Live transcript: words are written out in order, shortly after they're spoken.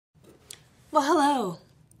Well, hello.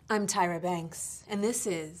 I'm Tyra Banks, and this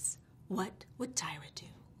is What Would Tyra Do?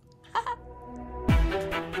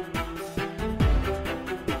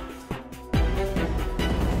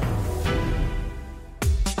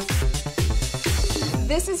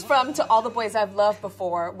 This is from To All the Boys I've Loved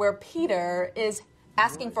Before, where Peter is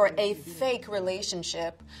asking for a fake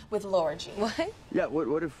relationship with Laura G. What? Yeah,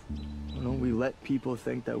 what if, we let people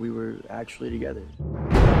think that we were actually together?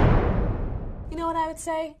 You know what I would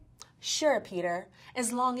say? Sure, Peter,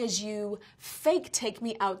 as long as you fake take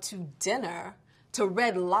me out to dinner to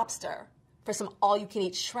Red Lobster for some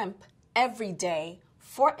all-you-can-eat shrimp every day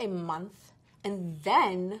for a month, and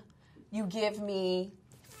then you give me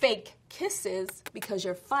fake kisses because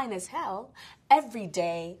you're fine as hell every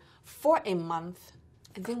day for a month,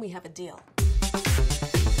 and then we have a deal.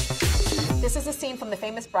 This is a scene from The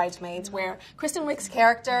Famous Bridesmaids where Kristen Wiig's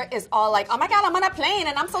character is all like, oh my God, I'm on a plane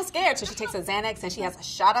and I'm so scared. So she takes a Xanax and she has a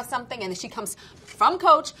shot of something and then she comes from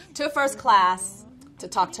coach to first class to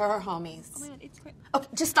talk to her homies. Oh my God, it's great. Okay,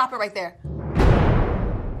 just stop it right there.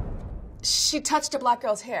 She touched a black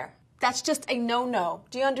girl's hair. That's just a no-no.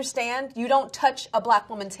 Do you understand? You don't touch a black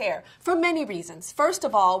woman's hair for many reasons. First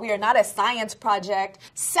of all, we are not a science project.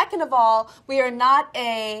 Second of all, we are not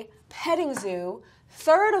a petting zoo.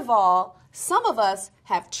 Third of all, some of us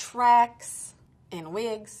have tracks and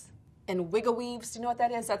wigs and wiggle weaves. Do you know what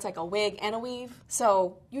that is? That's like a wig and a weave.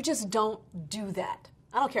 So you just don't do that.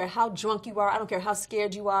 I don't care how drunk you are. I don't care how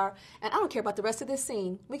scared you are. And I don't care about the rest of this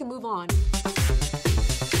scene. We can move on.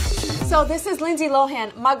 So this is Lindsay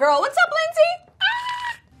Lohan, my girl. What's up, Lindsay?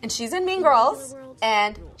 Ah! And she's in Mean Girls.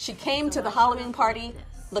 And she came to the Halloween party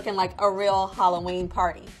looking like a real Halloween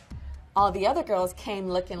party. All the other girls came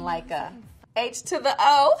looking like a H to the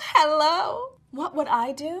O, hello. What would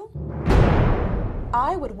I do?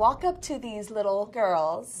 I would walk up to these little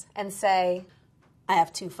girls and say, I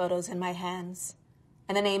have 2 photos in my hands.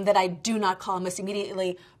 And a name that I do not call must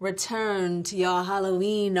immediately return to your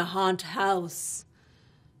Halloween haunt house.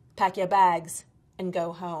 Pack your bags and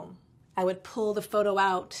go home. I would pull the photo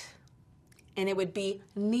out and it would be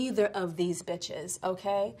neither of these bitches,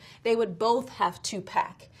 okay? They would both have to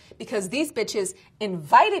pack because these bitches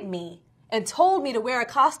invited me and told me to wear a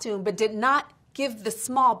costume, but did not give the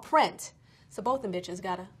small print. So both them bitches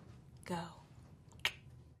gotta go.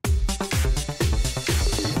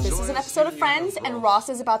 This is an episode of Friends, and Ross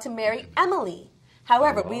is about to marry Emily.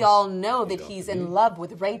 However, we all know that he's in love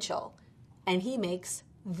with Rachel, and he makes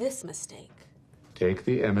this mistake. Take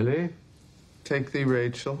the Emily, take the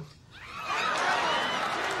Rachel.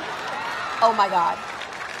 Oh my God.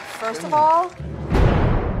 First of all,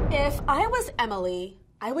 if I was Emily,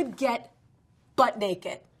 I would get butt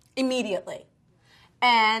naked immediately.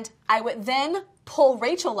 And I would then pull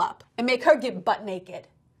Rachel up and make her get butt naked.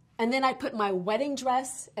 And then I'd put my wedding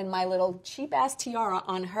dress and my little cheap-ass tiara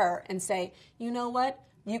on her and say, you know what?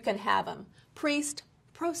 You can have him. Priest,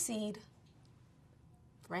 proceed.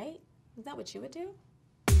 Right? Is that what you would do?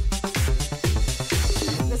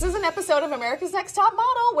 This is an episode of America's Next Top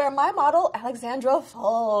Model where my model, Alexandra,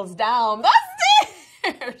 falls down the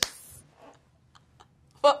stairs.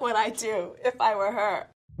 What would I do if I were her?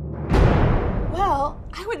 Well,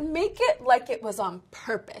 I would make it like it was on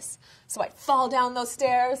purpose. So I'd fall down those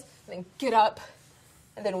stairs, and then get up,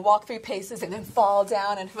 and then walk 3 paces, and then fall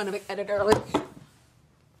down in front of an editor. Like,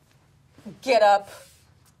 get up.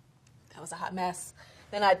 That was a hot mess.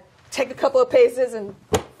 Then I'd take a couple of paces and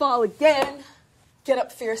fall again. Get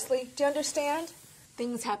up fiercely. Do you understand?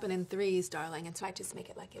 Things happen in 3s, darling, and so I just make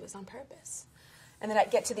it like it was on purpose. And then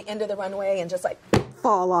I'd get to the end of the runway and just like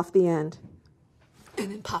fall off the end.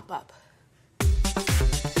 And then pop up.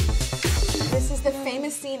 This is the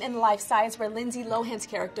famous scene in Life Size where Lindsay Lohan's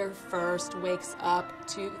character first wakes up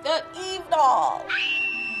to the Eve doll.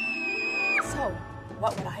 So,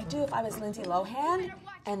 what would I do if I was Lindsay Lohan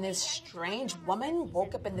and this strange woman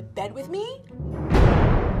woke up in the bed with me?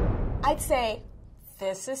 I'd say,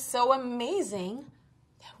 this is so amazing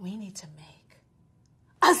that we need to make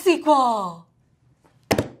a sequel.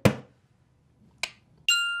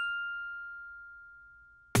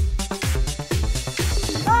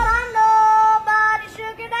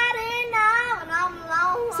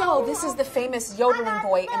 So this is the famous yodeling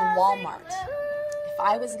boy in Walmart. If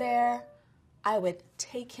I was there, I would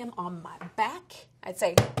take him on my back. I'd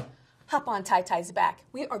say, hop on Tai Tai's back.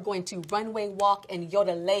 We are going to runway walk and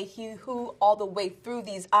yodelay-hoo all the way through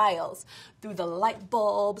these aisles, through the light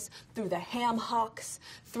bulbs, through the ham hocks,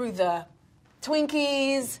 through the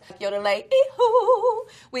Twinkies, yodelay-hoo.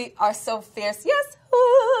 We are so fierce, yes,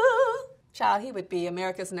 hoo. Child, he would be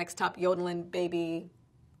America's Next Top yodeling baby,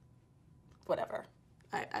 whatever.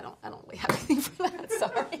 I don't really have anything for that,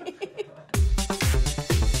 sorry.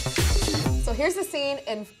 So here's the scene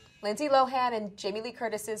in Lindsay Lohan and Jamie Lee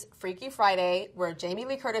Curtis's Freaky Friday, where Jamie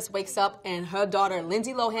Lee Curtis wakes up and her daughter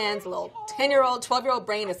Lindsay Lohan's little 10-year-old, 12-year-old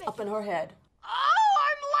brain is up in her head. Oh,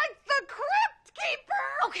 I'm like the Crypt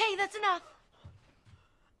Keeper! Okay, that's enough.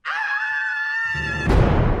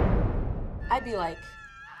 I'd be like,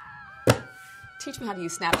 teach me how to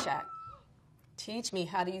use Snapchat. Teach me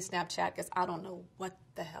how to use Snapchat, because I don't know what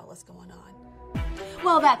the hell is going on.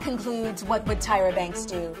 Well, that concludes What Would Tyra Banks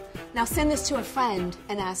Do? Now send this to a friend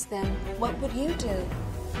and ask them, what would you do?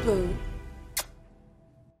 Boo.